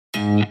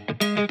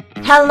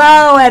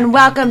Hello and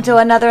welcome to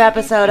another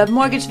episode of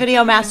Mortgage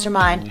Video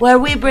Mastermind, where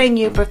we bring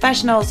you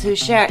professionals who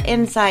share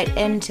insight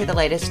into the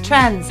latest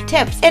trends,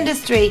 tips,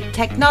 industry,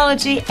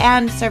 technology,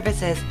 and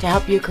services to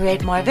help you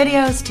create more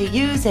videos to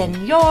use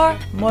in your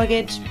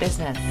mortgage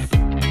business.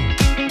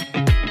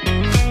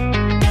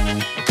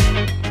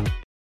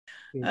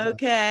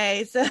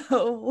 Okay,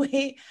 so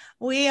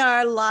we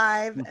are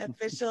live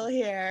official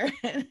here,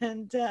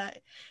 and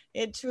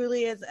it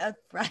truly is a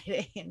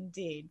Friday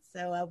indeed.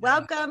 So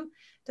welcome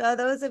to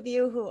those of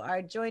you who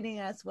are joining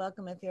us.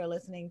 Welcome if you're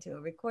listening to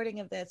a recording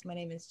of this. My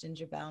name is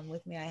Ginger Bell, and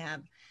with me I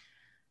have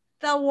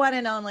the one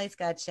and only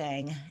Scott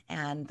Chang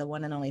and the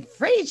one and only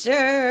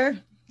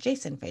Jason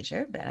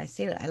Frazier. But I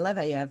love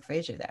how you have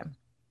Frazier there.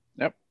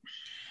 Yep.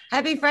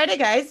 Happy Friday,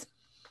 guys.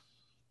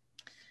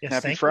 Yes,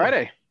 Happy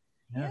Friday.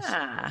 Yes.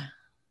 Yeah.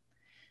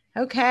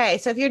 Okay,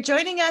 so if you're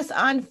joining us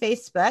on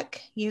Facebook,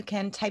 you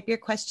can type your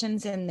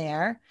questions in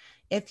there.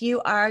 If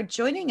you are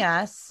joining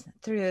us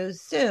through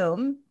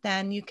Zoom,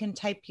 then you can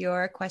type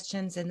your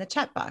questions in the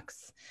chat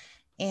box.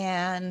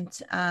 And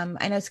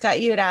I know,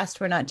 Scott, you had asked,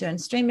 we're not doing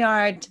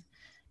StreamYard.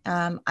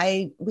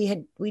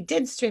 We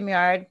did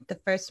StreamYard, the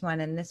first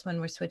one, and this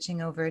one we're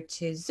switching over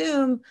to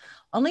Zoom,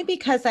 only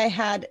because I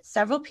had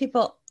several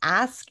people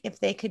ask if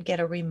they could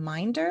get a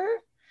reminder.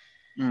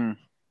 And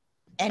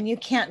you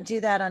can't do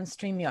that on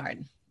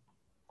StreamYard.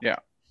 Yeah.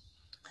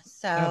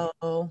 So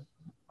okay.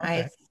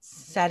 I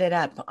set it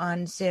up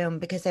on Zoom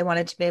because they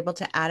wanted to be able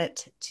to add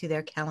it to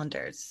their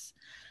calendars.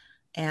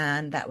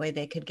 And that way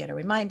they could get a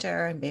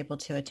reminder and be able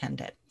to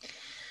attend it.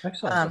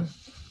 Excellent.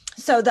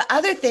 So the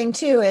other thing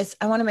too is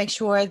I want to make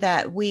sure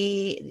that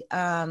we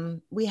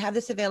have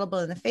this available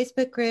in the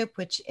Facebook group,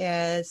 which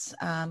is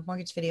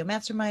Mortgage Video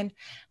Mastermind.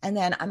 And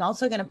then I'm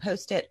also going to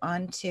post it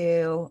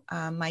onto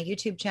my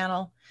YouTube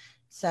channel.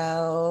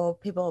 So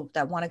people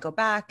that want to go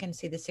back and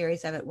see the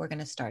series of it, we're going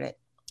to start it.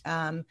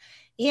 And,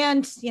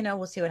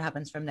 we'll see what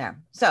happens from there.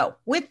 So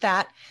with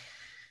that,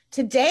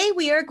 today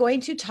we are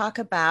going to talk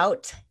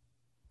about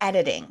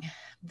editing,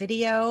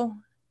 video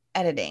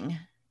editing.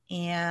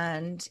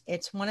 And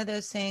it's one of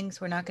those things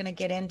we're not going to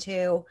get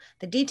into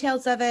the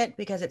details of it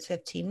because it's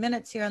 15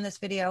 minutes here on this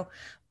video.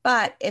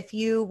 But if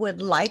you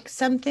would like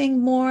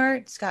something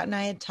more, Scott and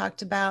I had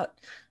talked about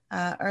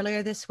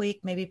earlier this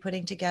week, maybe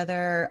putting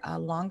together a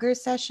longer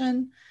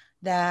session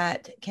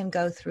that can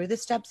go through the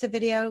steps of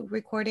video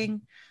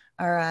recording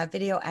or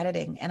video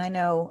editing. And I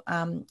know,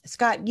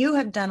 Scott, you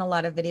have done a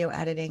lot of video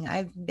editing.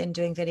 I've been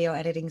doing video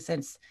editing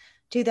since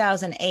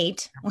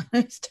 2008 when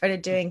I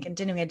started doing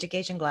continuing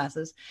education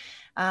classes.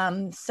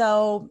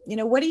 So,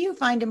 what do you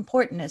find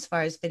important as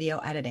far as video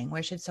editing?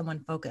 Where should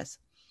someone focus?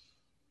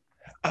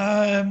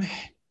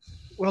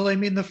 Well, I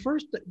mean, the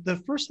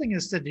first thing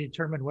is to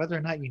determine whether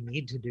or not you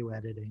need to do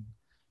editing.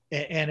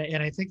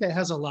 And I think that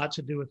has a lot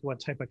to do with what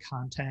type of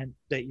content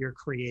that you're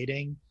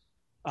creating.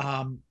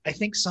 I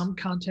think some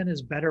content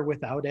is better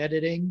without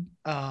editing.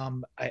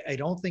 I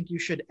don't think you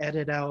should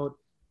edit out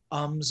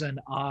ums and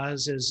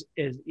ahs.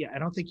 I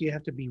don't think you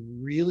have to be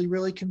really,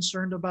 really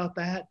concerned about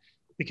that,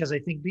 because I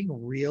think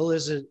being real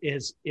is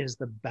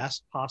the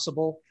best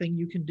possible thing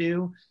you can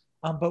do.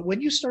 But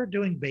when you start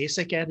doing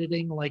basic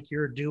editing, like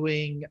you're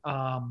doing,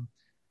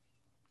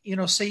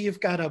 say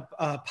you've got a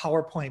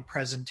PowerPoint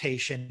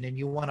presentation and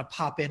you want to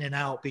pop in and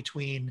out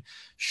between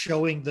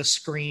showing the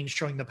screen,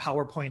 showing the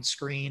PowerPoint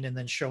screen, and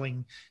then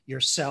showing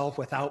yourself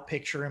without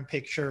picture in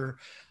picture,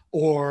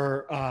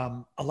 or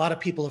a lot of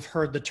people have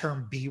heard the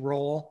term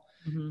B-roll.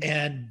 Mm-hmm.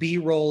 And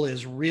B-roll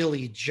is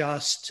really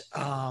just,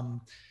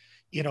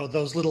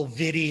 those little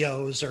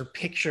videos or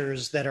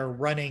pictures that are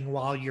running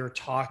while you're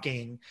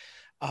talking.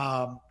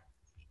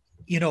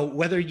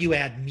 Whether you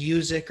add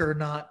music or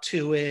not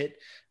to it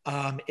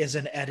is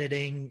an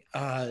editing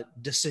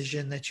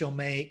decision that you'll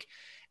make.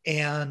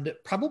 And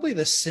probably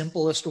the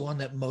simplest one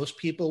that most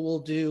people will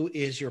do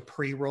is your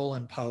pre-roll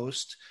and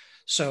post.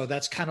 So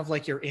that's kind of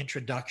like your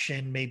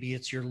introduction. Maybe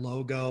it's your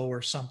logo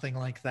or something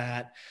like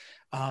that.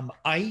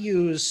 I've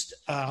used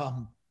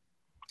iMovie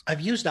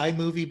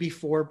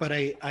before, but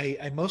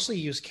I mostly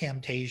use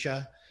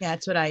Camtasia. Yeah,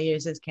 that's what I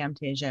use, is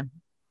Camtasia.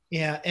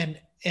 Yeah. And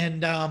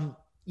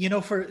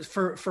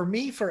for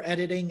me, for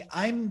editing,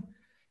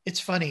 it's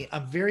funny.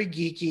 I'm very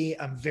geeky.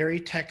 I'm very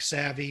tech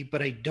savvy,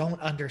 but I don't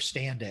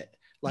understand it.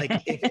 Like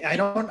I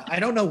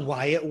don't know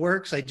why it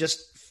works. I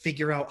just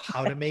figure out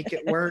how to make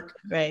it work.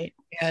 Right.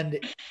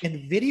 And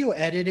in video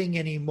editing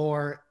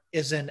anymore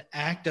is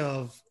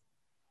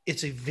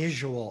it's a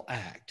visual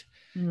act.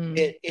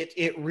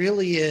 It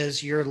really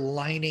is. You're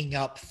lining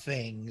up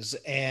things,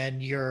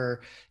 and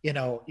your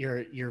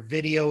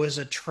video is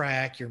a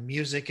track, your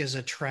music is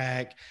a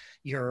track,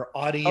 your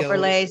audio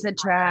overlay is a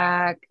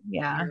track.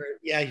 Yeah.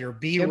 Your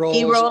B-roll.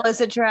 Your B-roll is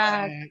a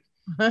track.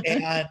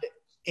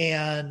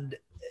 and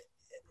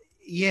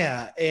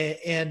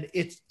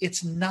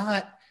it's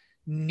not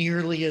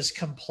nearly as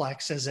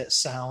complex as it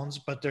sounds,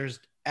 but there's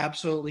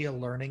absolutely a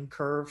learning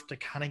curve to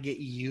kind of get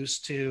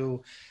used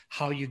to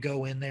how you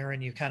go in there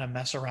and you kind of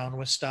mess around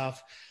with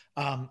stuff.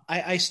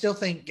 I still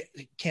think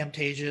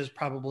Camtasia is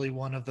probably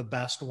one of the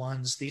best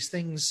ones. These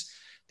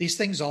these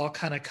things all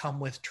kind of come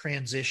with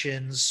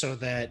transitions, so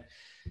that,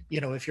 you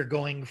know, if you're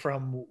going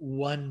from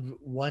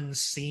one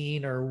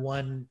scene or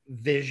one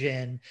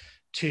vision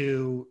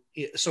to,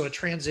 so a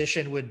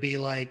transition would be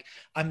like,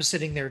 I'm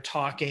sitting there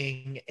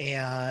talking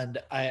and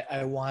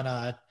I want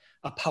a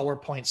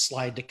PowerPoint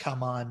slide to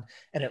come on,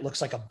 and it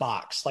looks like a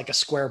box, like a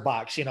square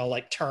box, you know,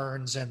 like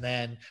turns and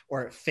then,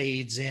 or it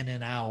fades in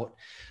and out.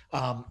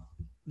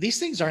 These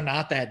things are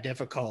not that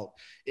difficult.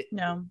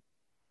 No,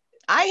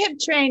 I have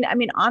trained, I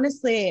mean,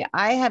 honestly,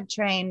 I have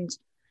trained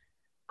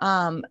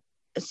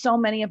so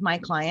many of my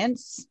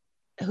clients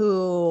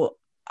who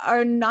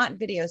are not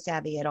video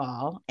savvy at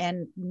all,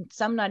 and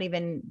some not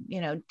even,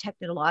 you know,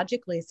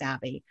 technologically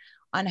savvy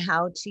on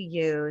how to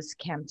use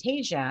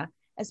Camtasia,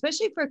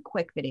 especially for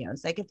quick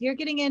videos. Like if you're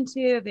getting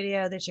into a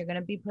video that you're going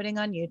to be putting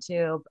on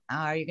YouTube,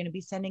 or you're going to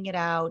be sending it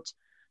out,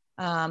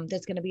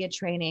 that's going to be a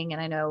training.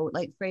 And I know,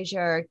 like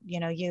Fraser, you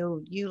know,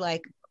 you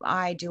like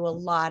I do a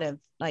lot of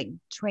like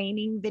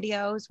training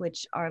videos,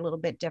 which are a little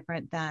bit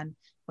different than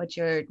what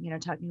you're, you know,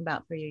 talking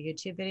about for your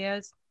YouTube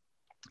videos.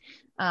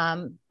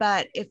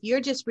 But if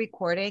you're just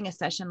recording a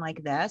session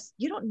like this,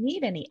 you don't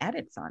need any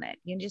edits on it.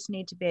 You just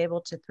need to be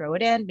able to throw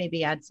it in,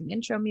 maybe add some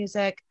intro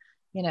music,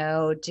 you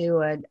know,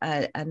 do a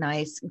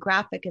nice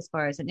graphic as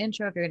far as an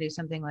intro, if you're gonna do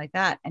something like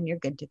that, and you're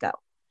good to go.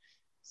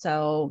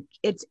 So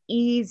it's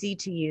easy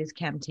to use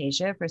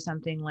Camtasia for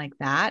something like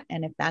that.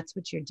 And if that's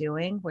what you're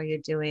doing, where you're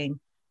doing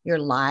your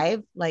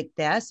live like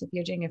this, if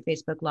you're doing your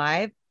Facebook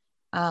Live,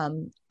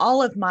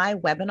 all of my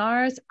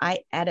webinars, I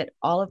edit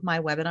all of my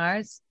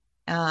webinars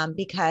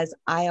because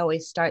I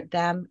always start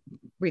them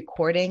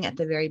recording at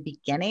the very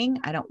beginning.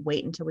 I don't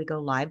wait until we go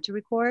live to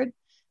record.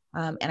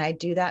 And I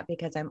do that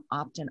because I'm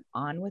often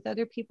on with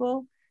other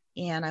people,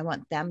 and I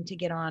want them to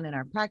get on in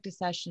our practice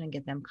session and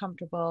get them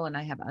comfortable. And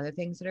I have other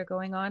things that are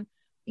going on.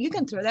 You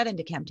can throw that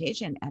into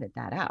Camtasia and edit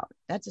that out.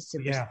 That's a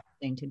super simple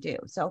thing to do.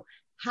 So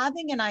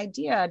having an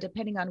idea,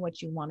 depending on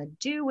what you want to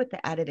do with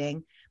the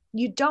editing,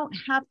 you don't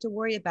have to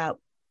worry about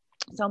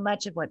so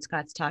much of what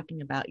Scott's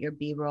talking about, your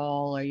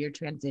B-roll or your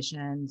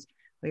transitions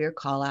or your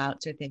call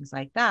outs or things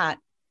like that.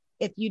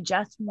 If you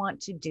just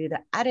want to do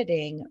the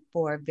editing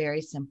for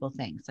very simple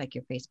things like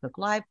your Facebook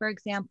Live, for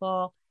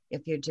example,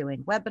 if you're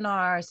doing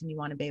webinars and you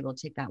want to be able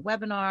to take that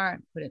webinar,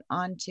 put it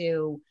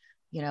onto,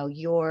 you know,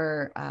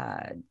 your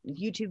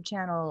YouTube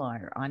channel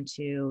or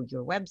onto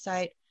your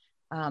website,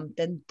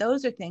 then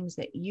those are things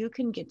that you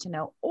can get to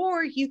know,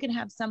 or you can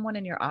have someone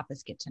in your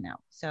office get to know.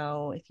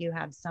 So if you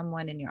have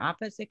someone in your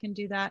office that can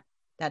do that,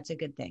 that's a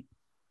good thing.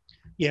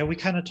 Yeah, we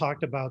kind of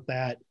talked about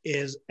that.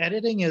 Is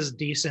editing is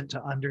decent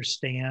to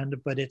understand,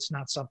 but it's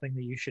not something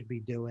that you should be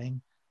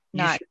doing.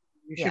 You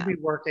should be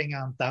working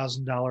on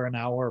 $1,000 an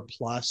hour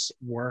plus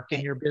work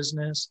in your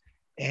business,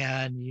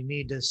 and you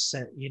need to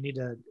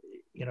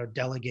you know,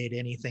 delegate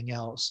anything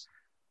else.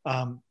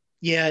 Probably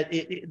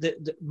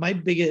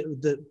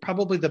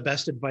the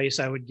best advice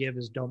I would give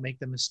is don't make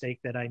the mistake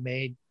that I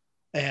made,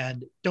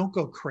 and don't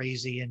go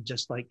crazy and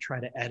just like try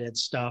to edit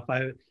stuff.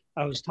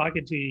 I was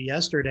talking to you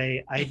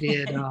yesterday. I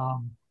did,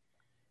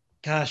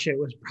 gosh, it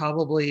was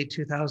probably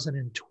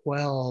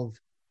 2012.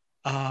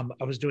 I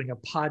was doing a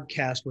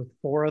podcast with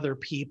 4 other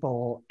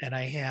people, and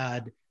I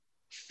had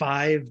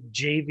 5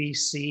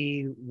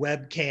 JVC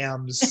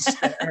webcams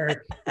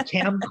or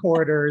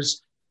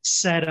camcorders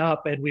set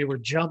up, and we were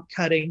jump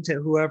cutting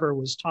to whoever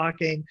was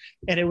talking,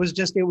 and it was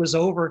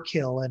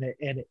overkill,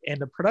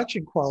 and the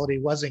production quality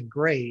wasn't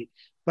great,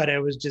 but I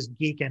was just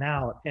geeking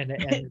out.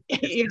 And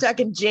you're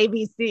talking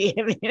JVC.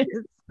 I mean,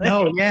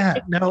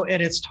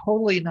 and it's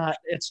totally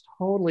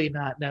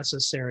not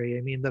necessary.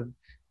 I mean,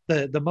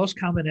 the most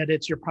common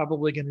edits you're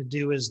probably going to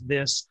do is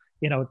this,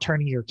 you know,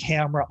 turning your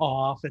camera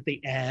off at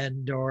the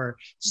end or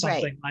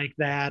something like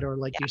that, or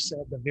like you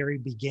said, the very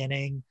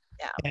beginning.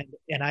 Yeah.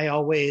 And I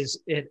always,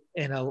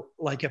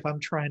 like if I'm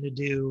trying to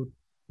do,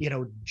 you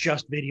know,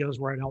 just videos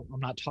where I'm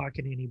not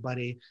talking to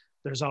anybody,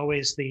 there's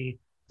always the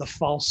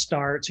false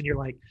starts, and you're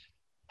like,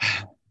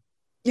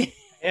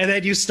 and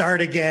then you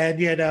start again,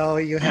 you know,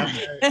 you have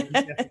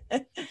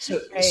to. So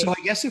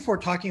I guess if we're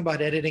talking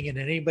about editing and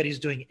anybody's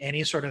doing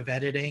any sort of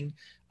editing,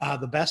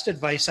 the best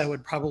advice I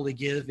would probably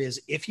give is,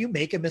 if you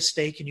make a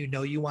mistake and you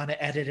know you want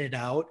to edit it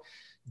out,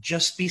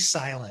 just be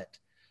silent.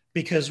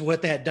 Because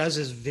what that does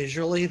is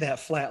visually that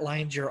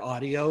flatlines your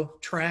audio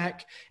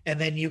track, and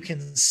then you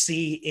can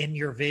see in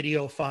your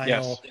video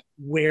file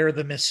where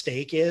the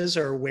mistake is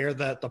or where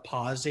the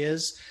pause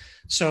is.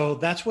 So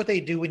that's what they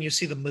do when you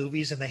see the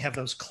movies and they have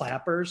those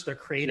clappers. They're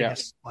creating a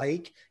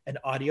spike, an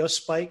audio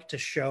spike, to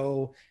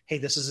show, hey,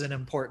 this is an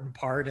important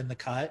part in the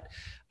cut.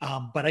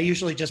 But I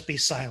usually just be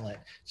silent.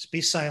 Just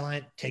be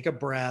silent, take a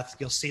breath.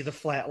 You'll see the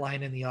flat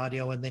line in the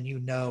audio, and then you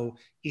know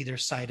either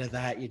side of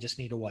that. You just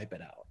need to wipe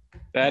it out.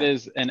 That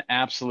is an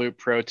absolute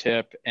pro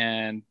tip.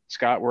 And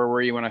Scott, where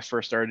were you when I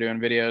first started doing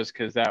videos?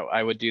 Because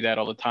I would do that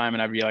all the time,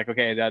 and I'd be like,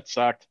 okay, that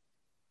sucked.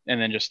 And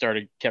then just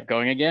kept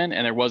going again.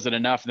 And there wasn't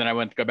enough. And then I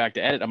went to go back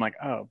to edit. I'm like,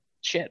 oh,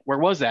 shit, where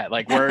was that?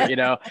 Like where,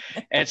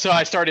 and so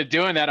I started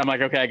doing that. I'm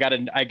like, okay,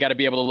 I gotta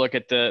be able to look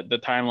at the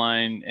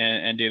timeline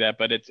and do that.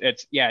 But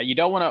it's, yeah, you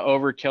don't want to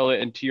overkill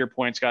it. And to your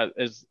point, Scott,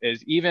 is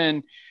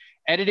even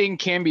editing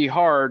can be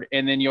hard,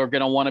 and then you're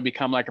going to want to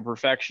become like a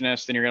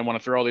perfectionist, and you're going to want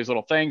to throw all these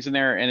little things in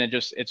there, and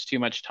it's too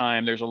much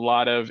time. There's a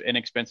lot of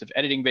inexpensive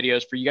editing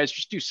videos for you guys.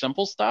 Just do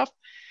simple stuff,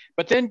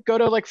 but then go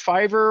to like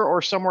Fiverr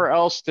or somewhere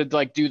else to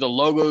like do the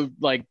logo,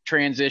 like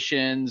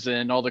transitions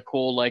and all the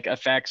cool like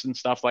effects and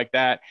stuff like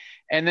that.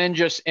 And then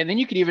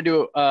you could even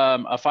do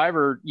a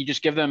Fiverr. You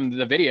just give them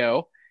the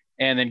video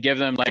and then give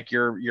them like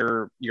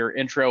your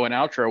intro and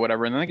outro,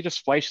 whatever, and then they can just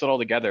splice it all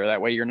together.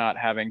 That way you're not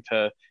having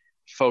to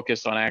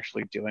focus on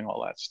actually doing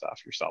all that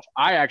stuff yourself.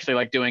 I actually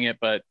like doing it,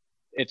 but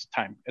it's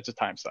a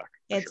time suck.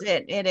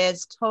 It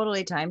is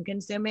totally time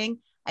consuming,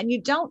 and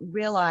you don't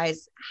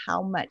realize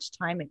how much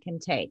time it can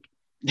take.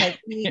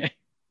 Like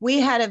we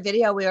had a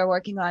video we were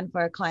working on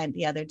for a client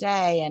the other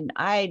day, and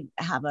I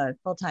have a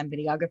full-time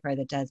videographer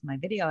that does my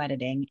video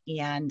editing,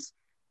 and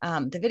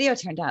the video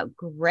turned out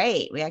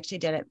great. We actually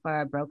did it for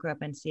a broker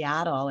up in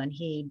Seattle, and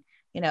he,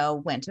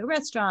 went to a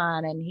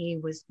restaurant, and he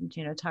was,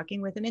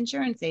 talking with an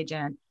insurance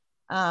agent.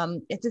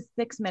 It's a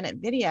 6-minute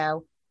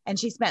video, and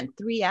she spent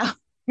 3 hours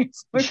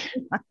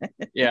working on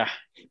it. Yeah.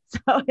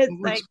 So it's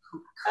like,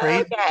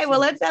 okay,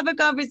 well, let's have a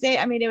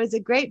conversation. I mean, it was a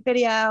great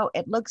video.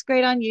 It looks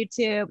great on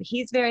YouTube.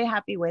 He's very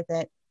happy with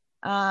it.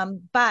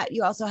 But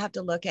you also have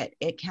to look at,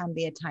 it can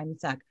be a time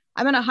suck.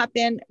 I'm going to hop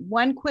in.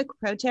 One quick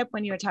pro tip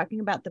when you were talking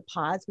about the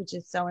pause, which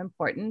is so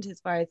important as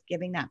far as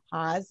giving that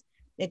pause.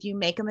 If you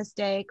make a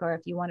mistake or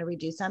if you want to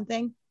redo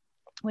something,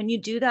 when you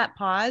do that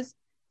pause,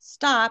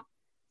 stop,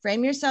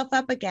 frame yourself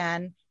up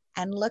again,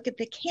 and look at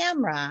the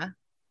camera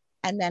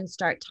and then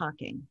start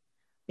talking.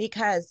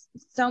 Because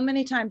so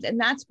many times, and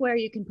that's where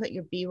you can put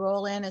your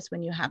B-roll in, is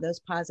when you have those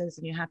pauses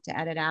and you have to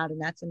edit out.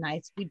 And that's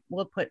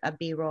we'll put a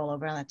B-roll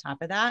over on the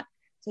top of that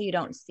so you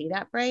don't see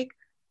that break.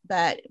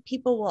 But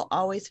people will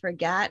always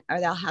forget, or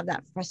they'll have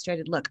that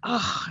frustrated look.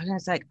 Oh, and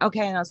it's like,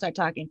 okay, and I'll start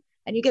talking.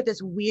 And you get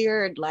this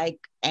weird like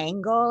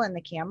angle in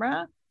the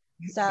camera.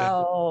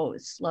 So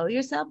slow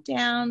yourself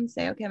down,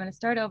 say, okay, I'm going to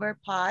start over,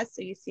 pause.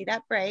 So you see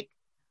that break,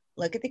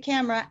 look at the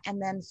camera,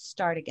 and then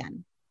start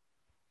again.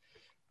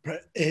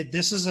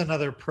 This is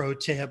another pro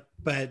tip,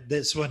 but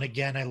this one,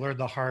 again, I learned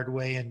the hard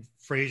way. And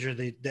Fraser,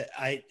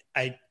 I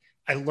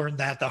learned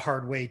that the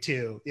hard way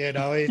too.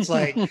 It's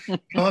like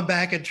going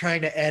back and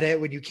trying to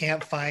edit when you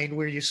can't find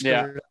where you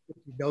screwed up,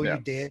 you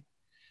did.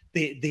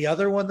 The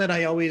other one that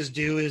I always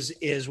do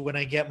is when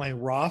I get my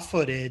raw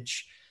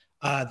footage,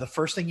 the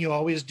first thing you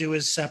always do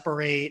is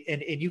separate,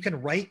 and you can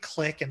right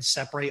click and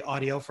separate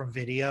audio from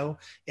video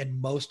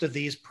in most of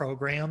these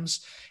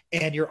programs.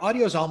 And your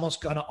audio is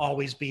almost going to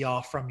always be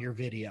off from your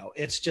video.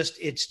 It's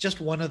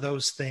just one of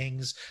those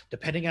things,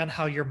 depending on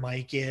how your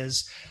mic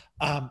is.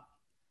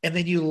 And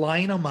then you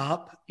line them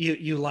up.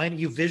 You're lining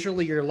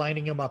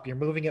them up. You're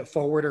moving it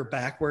forward or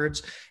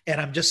backwards. And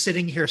I'm just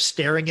sitting here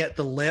staring at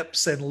the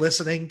lips and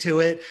listening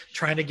to it,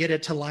 trying to get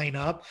it to line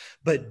up.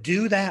 But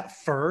do that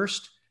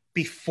first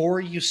before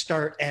you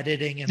start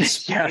editing and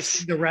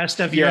splicing the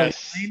rest of your line.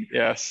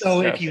 Yes.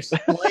 So if you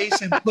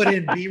splice and put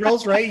in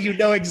B-rolls, right, you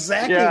know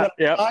exactly what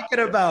I'm talking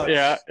about.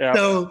 Yeah.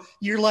 So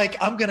you're like,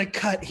 I'm going to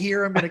cut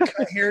here. I'm going to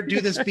cut here,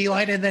 do this B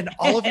line. And then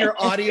all of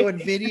your audio and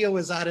video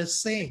is out of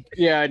sync.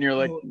 Yeah. And you're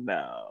like,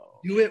 no.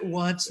 Do it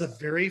once the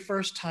very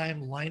first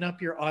time, line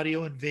up your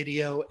audio and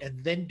video,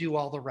 and then do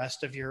all the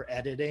rest of your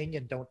editing,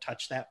 and don't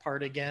touch that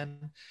part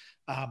again.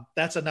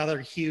 That's another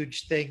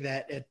huge thing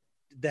that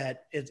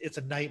it's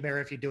a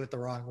nightmare if you do it the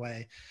wrong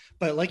way.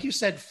 But like you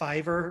said,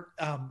 Fiverr,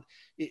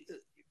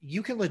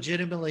 you can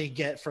legitimately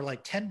get, for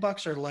like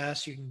 $10 or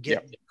less, you can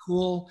get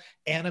cool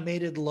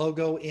animated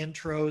logo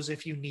intros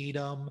if you need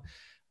them.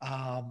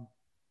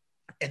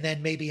 And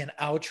then maybe an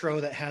outro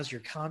that has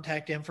your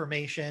contact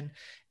information.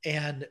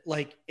 And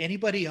like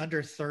anybody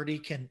under 30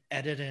 can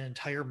edit an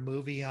entire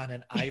movie on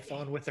an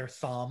iPhone with their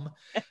thumb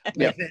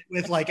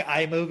with like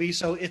iMovie.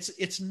 So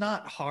it's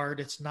not hard.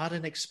 It's not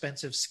an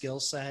expensive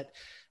skill set.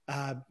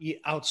 You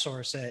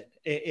outsource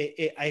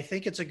it. I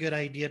think it's a good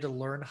idea to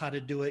learn how to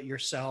do it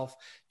yourself,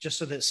 just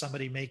so that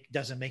somebody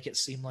doesn't make it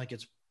seem like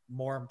it's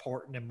more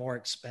important and more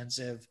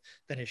expensive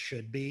than it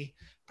should be,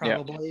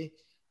 probably.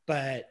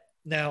 But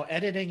no,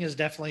 editing is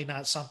definitely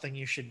not something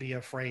you should be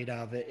afraid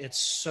of. It's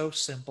so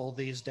simple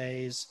these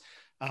days.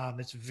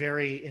 It's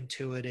very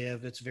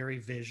intuitive. It's very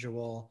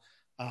visual.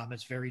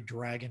 It's very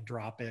drag and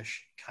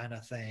drop-ish kind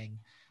of thing.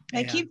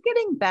 It keeps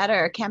getting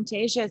better.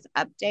 Camtasia's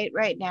update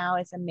right now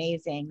is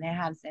amazing. They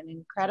have some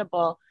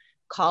incredible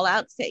call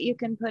outs that you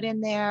can put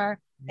in there.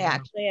 They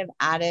actually have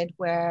added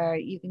where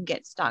you can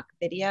get stock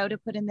video to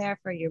put in there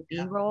for your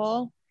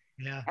B-roll.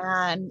 Yeah.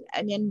 And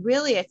then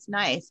really it's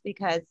nice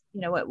because,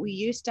 what we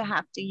used to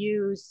have to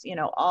use,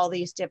 all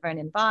these different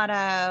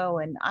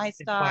Envato and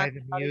iStock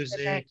and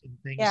music and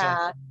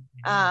things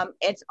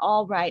it's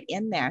all right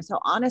in there. So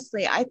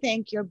honestly, I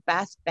think your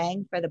best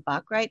bang for the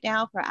buck right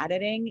now for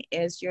editing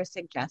is your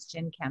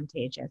suggestion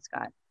Camtasia,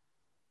 Scott.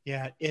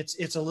 Yeah,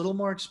 it's a little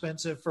more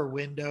expensive for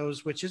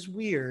Windows, which is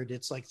weird.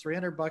 It's like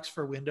 $300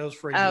 for Windows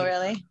for a Oh, year.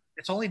 really?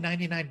 It's only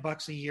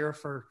 $99 a year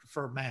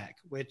for Mac,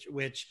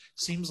 which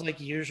seems like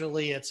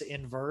usually it's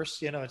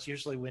inverse. It's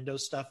usually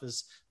Windows stuff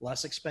is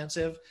less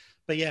expensive.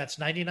 But yeah, it's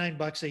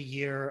 $99 a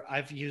year.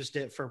 I've used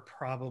it for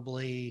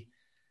probably,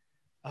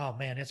 oh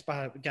man, it's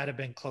got to have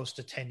been close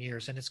to 10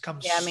 years, and it's come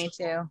Me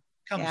too.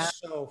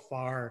 so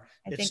far.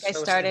 I think I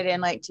started in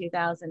like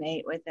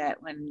 2008 with it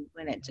when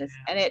it just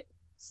and it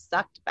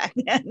sucked back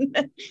then,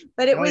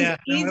 but it was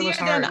easier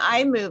than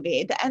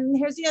iMovie. And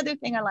here's the other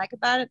thing I like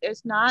about it: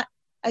 there's not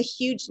a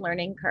huge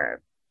learning curve,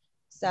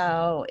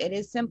 so it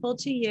is simple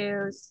to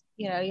use.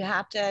 You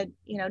have to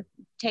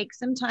take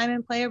some time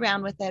and play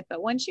around with it,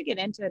 but once you get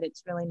into it,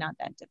 it's really not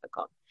that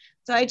difficult.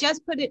 So I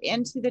just put it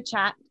into the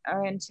chat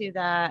or into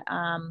the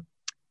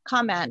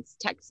comments,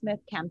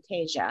 TechSmith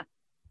Camtasia.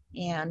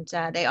 And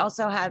they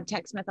also have,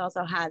 TechSmith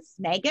also has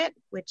Snagit,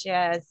 which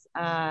is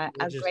a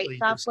great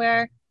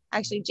software.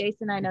 Actually,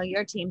 Jason, I know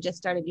your team just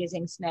started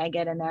using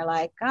Snagit, and they're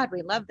like, God,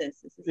 we love this.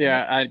 This is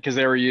because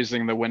they were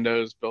using the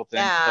Windows built-in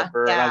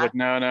Clipper. And I was like,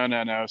 no,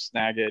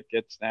 Snagit,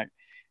 get Snag.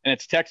 And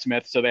it's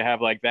TechSmith, so they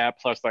have like that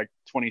plus like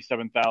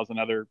 27,000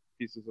 other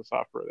pieces of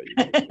software that you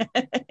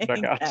can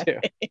check out too.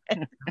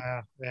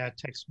 Yeah,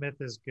 TechSmith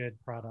is good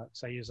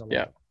products. I use a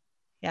lot.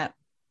 Yeah.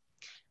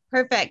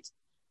 Perfect.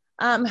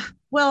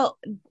 Well,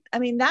 I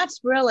mean,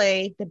 that's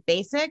really the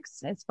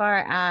basics as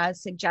far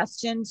as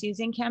suggestions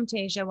using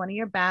Camtasia, one of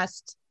your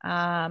best,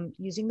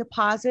 using the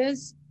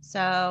pauses.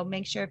 So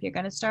make sure if you're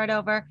going to start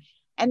over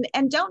and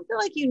don't feel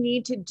like you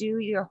need to do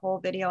your whole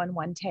video in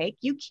one take.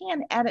 You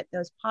can edit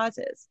those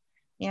pauses.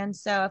 And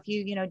so if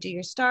you, do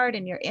your start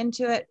and you're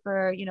into it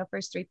for,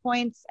 first 3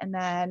 points, and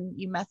then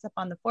you mess up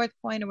on the 4th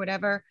point or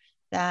whatever,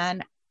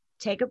 then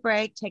take a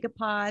break, take a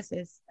pause,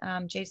 as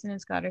Jason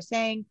and Scott are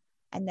saying,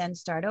 and then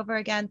start over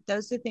again.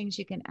 Those are things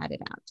you can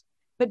edit out,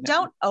 but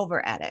don't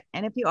over edit.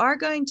 And if you are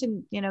going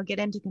to, get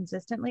into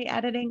consistently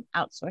editing,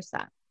 outsource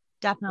that.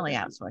 Definitely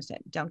outsource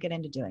it. Don't get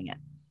into doing it.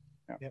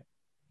 Yep.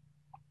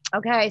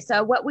 Okay.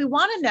 So what we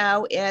want to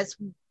know is,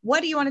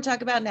 what do you want to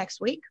talk about next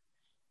week?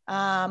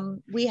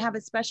 We have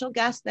a special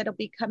guest that'll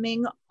be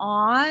coming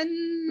on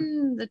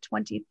the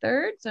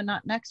 23rd. So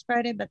not next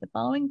Friday, but the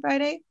following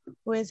Friday,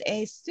 who is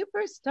a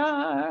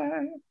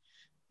superstar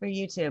for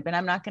YouTube. And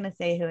I'm not going to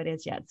say who it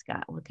is yet,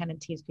 Scott. We'll kind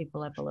of tease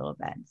people up a little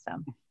bit.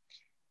 So,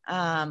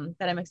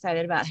 but I'm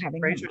excited about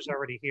having Fraser's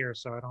already here,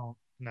 so I don't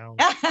know.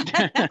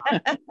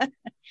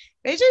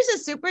 Fraser's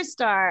a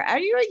superstar. Are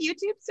you a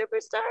YouTube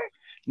superstar?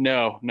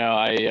 No,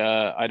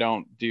 I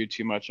don't do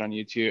too much on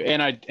YouTube,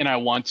 and I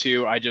want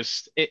to.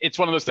 It's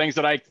one of those things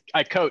that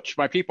I coach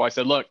my people. I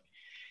said, look,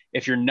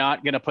 if you're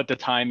not going to put the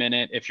time in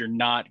it, if you're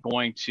not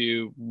going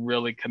to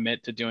really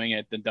commit to doing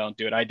it, then don't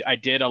do it. I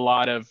did a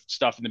lot of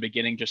stuff in the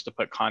beginning just to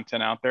put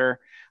content out there,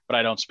 but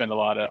I don't spend a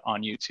lot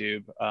on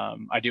YouTube.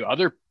 I do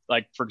other,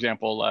 like, for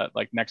example,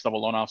 like Next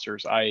Level Loan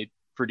Officers, I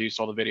produce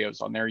all the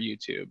videos on their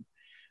YouTube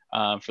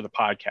for the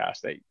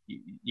podcast that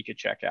you could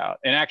check out.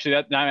 And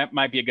actually that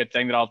might be a good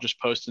thing that I'll just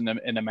post in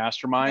the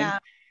mastermind,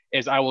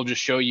 is I will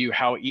just show you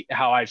how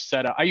I've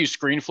set up. I use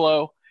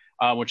ScreenFlow,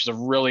 which is a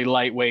really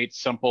lightweight,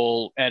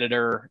 simple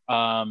editor.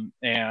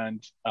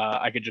 And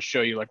I could just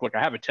show you, like, look,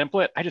 I have a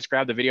template. I just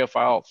grab the video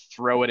file,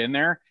 throw it in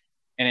there,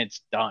 and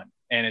it's done.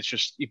 And it's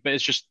just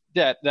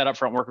that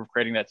upfront work of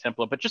creating that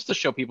template, but just to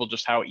show people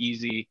just how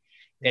easy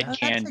it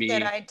can be. That's a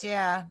good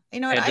idea. You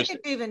know what? I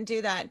could even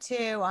do that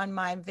too on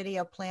my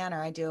video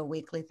planner. I do a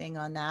weekly thing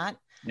on that.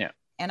 Yeah.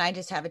 And I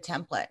just have a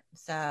template.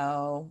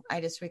 So I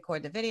just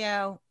record the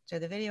video, throw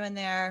the video in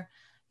there,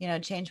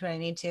 change what I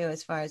need to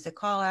as far as the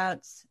call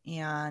outs,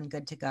 and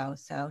good to go.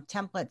 So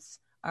templates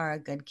are a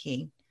good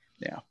key.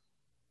 Yeah.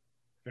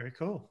 Very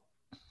cool.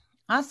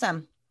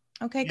 Awesome.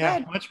 Okay, yeah,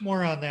 good. Much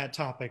more on that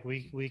topic.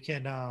 We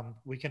can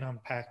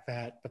unpack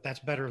that, but that's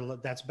better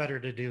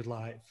to do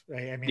live,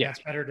 right? I mean,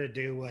 that's better to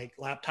do like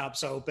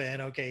laptops open.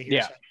 Okay,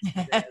 here's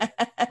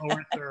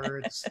lower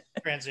thirds,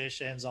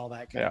 transitions, all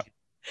that kind of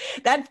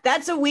thing.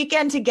 That's a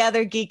weekend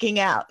together geeking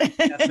out.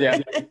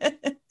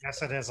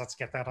 Yes, it is. Let's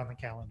get that on the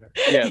calendar.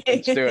 Yeah,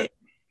 let's do it.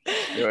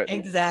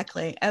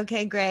 Exactly.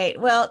 Okay, great.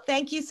 Well,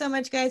 thank you so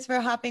much, guys, for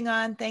hopping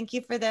on. Thank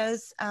you for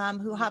those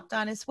who hopped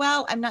on as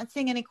well. I'm not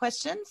seeing any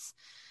questions.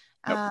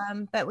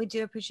 Nope. But we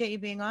do appreciate you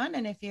being on.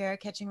 And if you're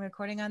catching a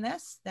recording on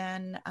this,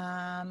 then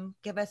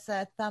give us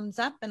a thumbs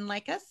up and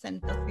like us,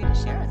 and feel free to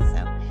share us.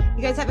 So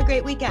you guys have a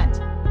great weekend.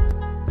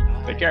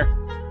 Take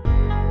care.